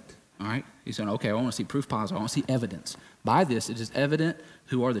evident. All right? He's saying, okay, I want to see proof positive. I want to see evidence. By this it is evident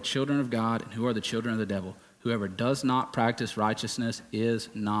who are the children of God and who are the children of the devil. Whoever does not practice righteousness is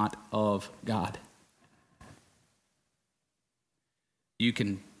not of God. You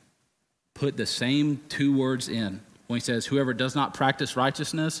can put the same two words in. When he says, whoever does not practice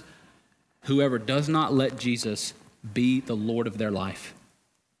righteousness, whoever does not let Jesus be the Lord of their life.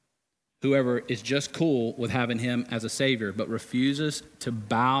 Whoever is just cool with having him as a savior, but refuses to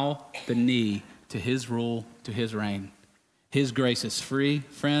bow the knee to his rule, to his reign. His grace is free,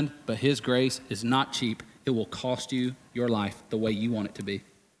 friend, but his grace is not cheap. It will cost you your life the way you want it to be,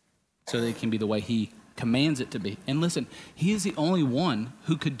 so that it can be the way he commands it to be. And listen, he is the only one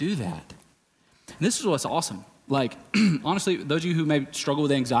who could do that. And this is what's awesome. Like, honestly, those of you who may struggle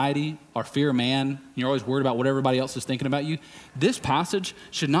with anxiety or fear of man, you're always worried about what everybody else is thinking about you, this passage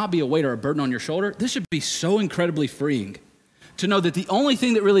should not be a weight or a burden on your shoulder. This should be so incredibly freeing to know that the only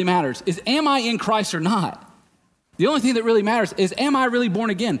thing that really matters is, am I in Christ or not? The only thing that really matters is, am I really born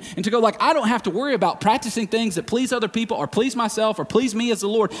again? And to go like, I don't have to worry about practicing things that please other people or please myself or please me as the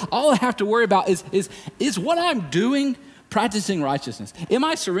Lord. All I have to worry about is what I'm doing practicing righteousness. Am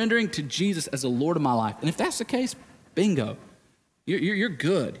I surrendering to Jesus as the Lord of my life? And if that's the case, bingo. You're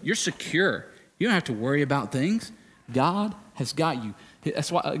good. You're secure. You don't have to worry about things. God has got you. That's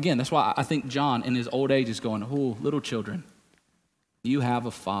why I think John in his old age is going, oh, little children, you have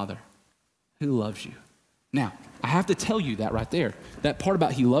a father who loves you. Now, I have to tell you that right there, that part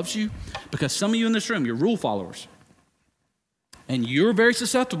about he loves you, because some of you in this room, you're rule followers. And you're very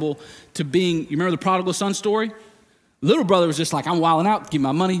susceptible to being, you remember the prodigal son story? Little brother was just like, I'm wilding out, give me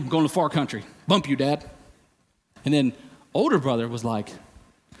my money, I'm going to the far country. Bump you, Dad. And then older brother was like,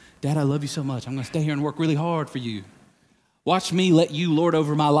 Dad, I love you so much. I'm going to stay here and work really hard for you. Watch me let you lord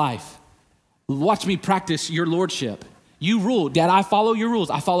over my life. Watch me practice your lordship. You rule. Dad, I follow your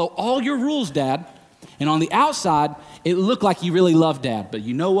rules. I follow all your rules, Dad. And on the outside, it looked like he really loved Dad. But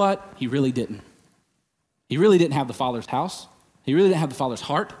you know what? He really didn't. He really didn't have the Father's house. He really didn't have the Father's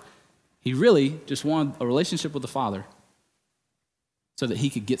heart. He really just wanted a relationship with the Father so that he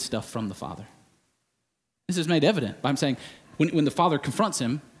could get stuff from the Father. This is made evident by him saying, when the Father confronts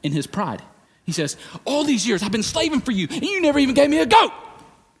him in his pride, he says, all these years I've been slaving for you, and you never even gave me a goat.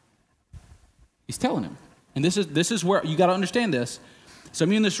 He's telling him. And this is where you got to understand this. Some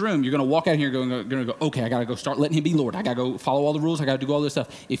of you in this room, you're going to walk out here going to go, okay, I got to go start letting him be Lord. I got to go follow all the rules. I got to do all this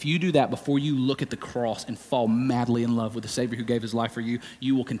stuff. If you do that before you look at the cross and fall madly in love with the Savior who gave his life for you,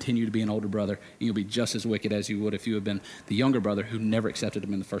 you will continue to be an older brother. And you'll be just as wicked as you would if you had been the younger brother who never accepted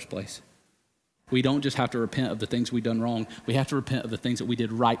him in the first place. We don't just have to repent of the things we've done wrong. We have to repent of the things that we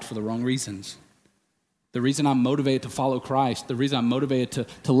did right for the wrong reasons. The reason I'm motivated to follow Christ, the reason I'm motivated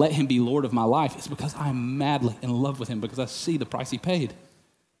to let him be Lord of my life is because I'm madly in love with him, because I see the price he paid.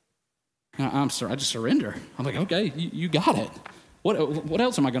 I just surrender. I'm like, okay, you got it. What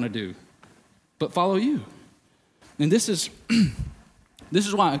else am I going to do but follow you? And this is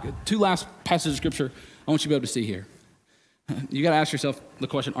why, two last passages of Scripture I want you to be able to see here. You got to ask yourself the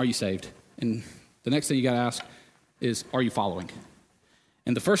question, are you saved? And the next thing you got to ask is, are you following?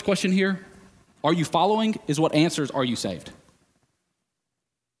 And the first question here, are you following, is what answers, are you saved?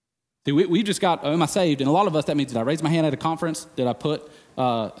 See, we just got, am I saved? And a lot of us, that means, did I raise my hand at a conference? Did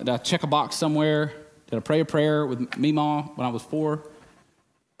I check a box somewhere? Did I pray a prayer with Meemaw when I was 4?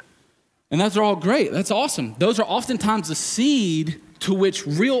 And those are all great. That's awesome. Those are oftentimes the seed to which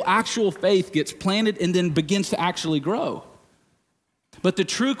real actual faith gets planted and then begins to actually grow. But the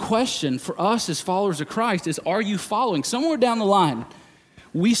true question for us as followers of Christ is, are you following? Somewhere down the line,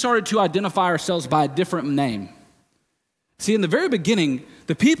 we started to identify ourselves by a different name. See, in the very beginning,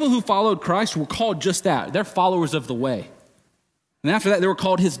 the people who followed Christ were called just that. They're followers of the way. And after that, they were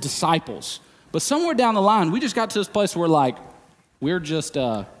called his disciples. But somewhere down the line, we just got to this place where we're just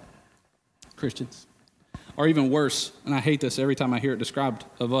Christians. Or even worse, and I hate this every time I hear it described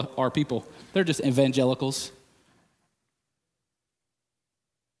of our people, they're just evangelicals.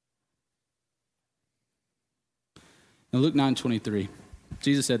 In Luke 9:23,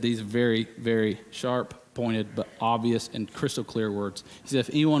 Jesus said these very, very sharp, pointed, but obvious and crystal clear words. He said, if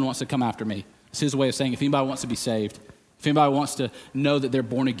anyone wants to come after me, it's his way of saying if anybody wants to be saved, if anybody wants to know that they're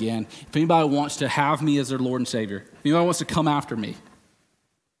born again, if anybody wants to have me as their Lord and Savior, if anybody wants to come after me,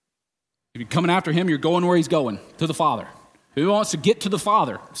 if you're coming after him, you're going where he's going, to the Father. If he wants to get to the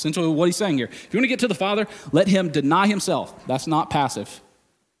Father, essentially what he's saying here, if you want to get to the Father, let him deny himself. That's not passive.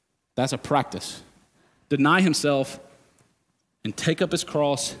 That's a practice. Deny himself and take up his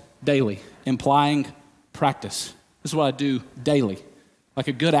cross daily, implying practice. This is what I do daily. Like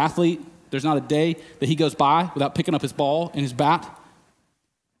a good athlete, there's not a day that he goes by without picking up his ball and his bat.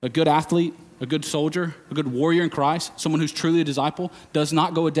 A good athlete, a good soldier, a good warrior in Christ, someone who's truly a disciple, does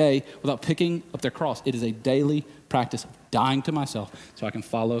not go a day without picking up their cross. It is a daily practice of dying to myself so I can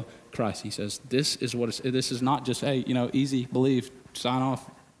follow Christ. He says, this is not just, hey, easy, believe, sign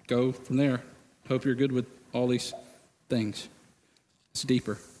off, go from there. Hope you're good with all these things. It's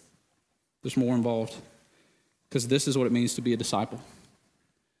deeper. There's more involved. Because this is what it means to be a disciple.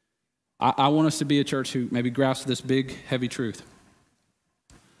 I want us to be a church who maybe grasps this big, heavy truth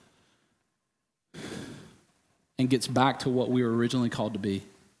and gets back to what we were originally called to be.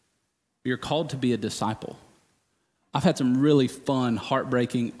 You're called to be a disciple. I've had some really fun,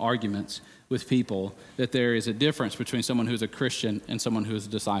 heartbreaking arguments with people that there is a difference between someone who's a Christian and someone who is a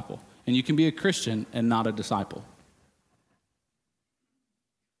disciple. And you can be a Christian and not a disciple.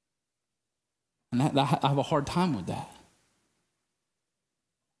 And I have a hard time with that.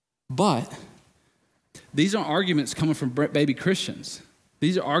 But these aren't arguments coming from baby Christians.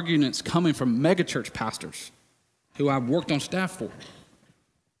 These are arguments coming from megachurch pastors who I've worked on staff for.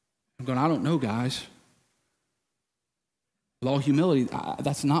 I'm going, I don't know, guys. With all humility,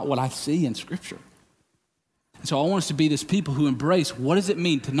 that's not what I see in Scripture. And so I want us to be this people who embrace what does it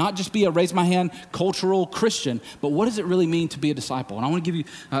mean to not just be a raise my hand cultural Christian, but what does it really mean to be a disciple? And I want to give you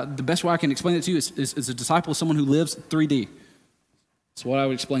the best way I can explain it to you is a disciple is someone who lives 3D. That's what I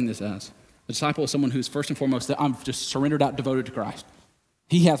would explain this as. A disciple is someone who's first and foremost that I'm just surrendered out, devoted to Christ.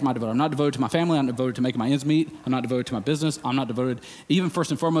 He has my devoted. I'm not devoted to my family. I'm not devoted to making my ends meet. I'm not devoted to my business. I'm not devoted even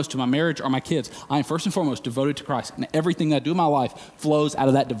first and foremost to my marriage or my kids. I am first and foremost devoted to Christ. And everything that I do in my life flows out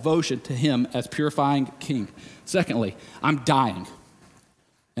of that devotion to him as purifying King. Secondly, I'm dying.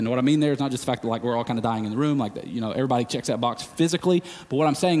 And what I mean there is not just the fact that we're all kind of dying in the room, everybody checks that box physically. But what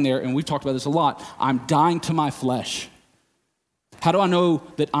I'm saying there, and we've talked about this a lot, I'm dying to my flesh. How do I know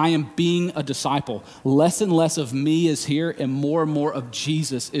that I am being a disciple? Less and less of me is here and more of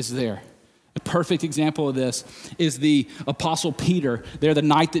Jesus is there. A perfect example of this is the Apostle Peter. There the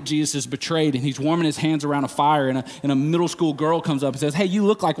night that Jesus is betrayed and he's warming his hands around a fire and a middle school girl comes up and says, hey, you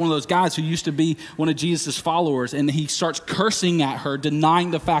look like one of those guys who used to be one of Jesus' followers. And he starts cursing at her,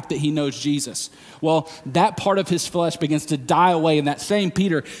 denying the fact that he knows Jesus. Well, that part of his flesh begins to die away. And that same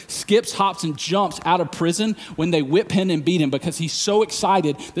Peter skips, hops, and jumps out of prison when they whip him and beat him because he's so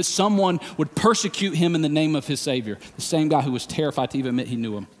excited that someone would persecute him in the name of his Savior. The same guy who was terrified to even admit he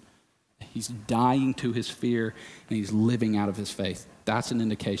knew him. He's dying to his fear, and he's living out of his faith. That's an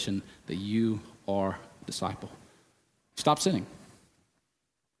indication that you are a disciple. Stop sinning.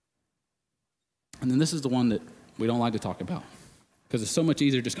 And then this is the one that we don't like to talk about because it's so much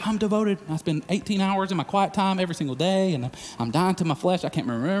easier just, I'm devoted. I spend 18 hours in my quiet time every single day, and I'm dying to my flesh. I can't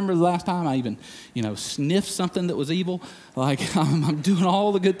remember the last time I even, sniffed something that was evil. I'm doing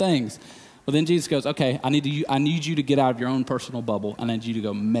all the good things. But then Jesus goes, okay, I need you to get out of your own personal bubble, and I need you to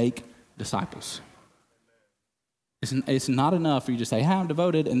go make disciples. It's not enough for you to say, hey, I'm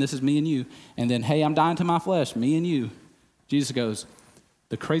devoted, and this is me and you. And then, hey, I'm dying to my flesh, me and you. Jesus goes,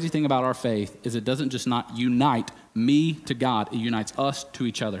 the crazy thing about our faith is it doesn't just not unite me to God, it unites us to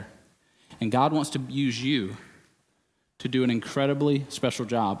each other. And God wants to use you to do an incredibly special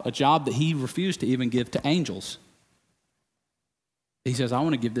job, a job that he refused to even give to angels. He says, I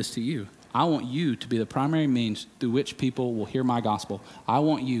want to give this to you. I want you to be the primary means through which people will hear my gospel. I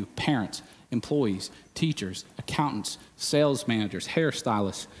want you, parents, employees, teachers, accountants, sales managers,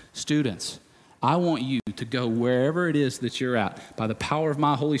 hairstylists, students. I want you to go wherever it is that you're at by the power of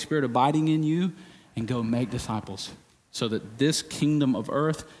my Holy Spirit abiding in you and go make disciples so that this kingdom of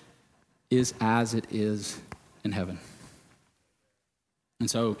earth is as it is in heaven. And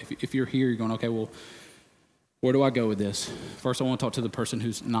so if you're here, you're going, okay, well, where do I go with this? First, I want to talk to the person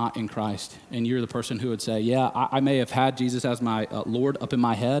who's not in Christ. And you're the person who would say, yeah, I may have had Jesus as my Lord up in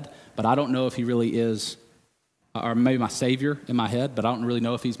my head, but I don't know if he really is, or maybe my Savior in my head, but I don't really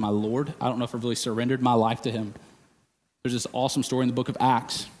know if he's my Lord. I don't know if I've really surrendered my life to him. There's this awesome story in the book of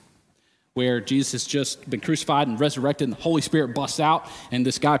Acts where Jesus has just been crucified and resurrected, and the Holy Spirit busts out, and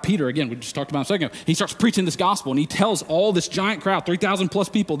this guy, Peter, again, we just talked about him a second ago, he starts preaching this gospel, and he tells all this giant crowd, 3,000 plus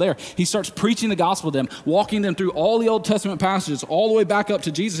people there, he starts preaching the gospel to them, walking them through all the Old Testament passages, all the way back up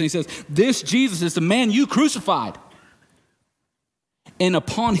to Jesus, and he says, this Jesus is the man you crucified. And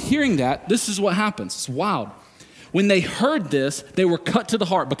upon hearing that, this is what happens. It's wild. When they heard this, they were cut to the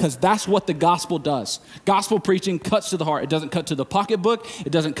heart because that's what the gospel does. Gospel preaching cuts to the heart. It doesn't cut to the pocketbook.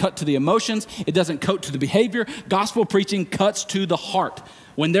 It doesn't cut to the emotions. It doesn't cut to the behavior. Gospel preaching cuts to the heart.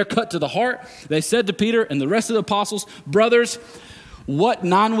 When they're cut to the heart, they said to Peter and the rest of the apostles, brothers, what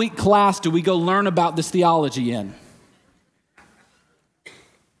 9-week class do we go learn about this theology in?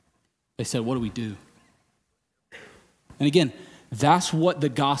 They said, what do we do? And again, that's what the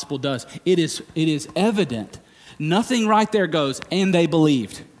gospel does. It is evident. Nothing right there goes, and they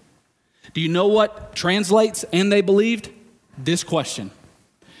believed. Do you know what translates and they believed? This question.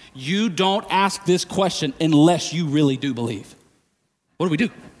 You don't ask this question unless you really do believe. What do we do?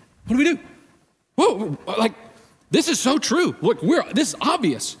 What do we do? Whoa, like, this is so true. Look, this is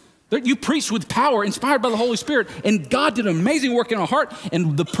obvious. You preached with power, inspired by the Holy Spirit, and God did an amazing work in our heart,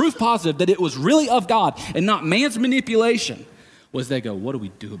 and the proof positive that it was really of God and not man's manipulation was they go, what do we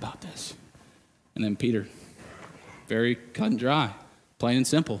do about this? And then Peter, very cut and dry, plain and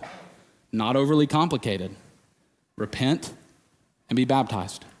simple, not overly complicated. Repent and be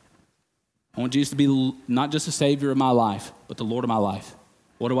baptized. I want Jesus to be not just the Savior of my life, but the Lord of my life.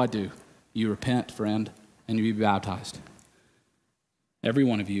 What do? You repent, friend, and you be baptized. Every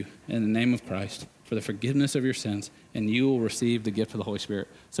one of you, in the name of Christ, for the forgiveness of your sins, and you will receive the gift of the Holy Spirit.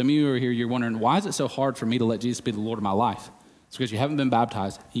 Some of you are here, you're wondering, why is it so hard for me to let Jesus be the Lord of my life? It's because you haven't been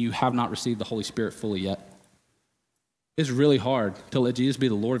baptized, and you have not received the Holy Spirit fully yet. It's really hard to let Jesus be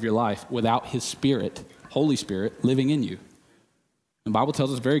the Lord of your life without his Spirit, Holy Spirit, living in you. The Bible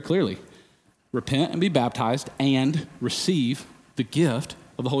tells us very clearly, repent and be baptized and receive the gift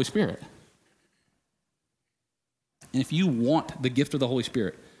of the Holy Spirit. And if you want the gift of the Holy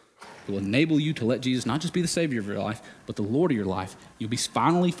Spirit, it will enable you to let Jesus not just be the Savior of your life, but the Lord of your life. You'll be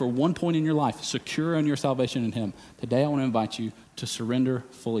finally, for one point in your life, secure in your salvation in him. Today I want to invite you to surrender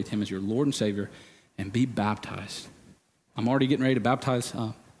fully to him as your Lord and Savior and be baptized. I'm already getting ready to baptize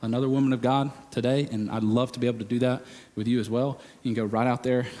another woman of God today, and I'd love to be able to do that with you as well. You can go right out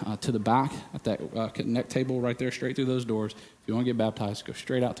there to the back at that connect table right there, straight through those doors. If you want to get baptized, go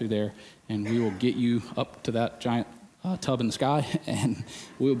straight out through there, and we will get you up to that giant tub in the sky, and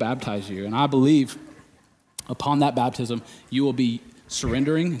we will baptize you. And I believe upon that baptism, you will be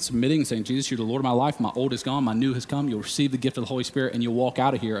surrendering and submitting and saying, Jesus, you're the Lord of my life. My old is gone. My new has come. You'll receive the gift of the Holy Spirit, and you'll walk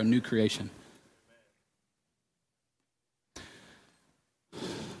out of here a new creation.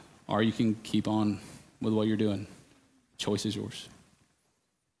 Or you can keep on with what you're doing. Choice is yours.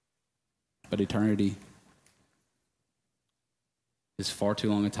 But eternity is far too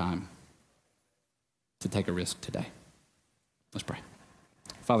long a time to take a risk today. Let's pray.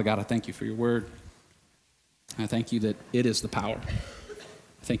 Father God, I thank you for your word. I thank you that it is the power.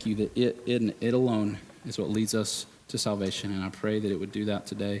 I thank you that it alone is what leads us to salvation. And I pray that it would do that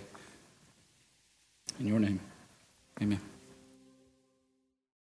today. In your name, amen.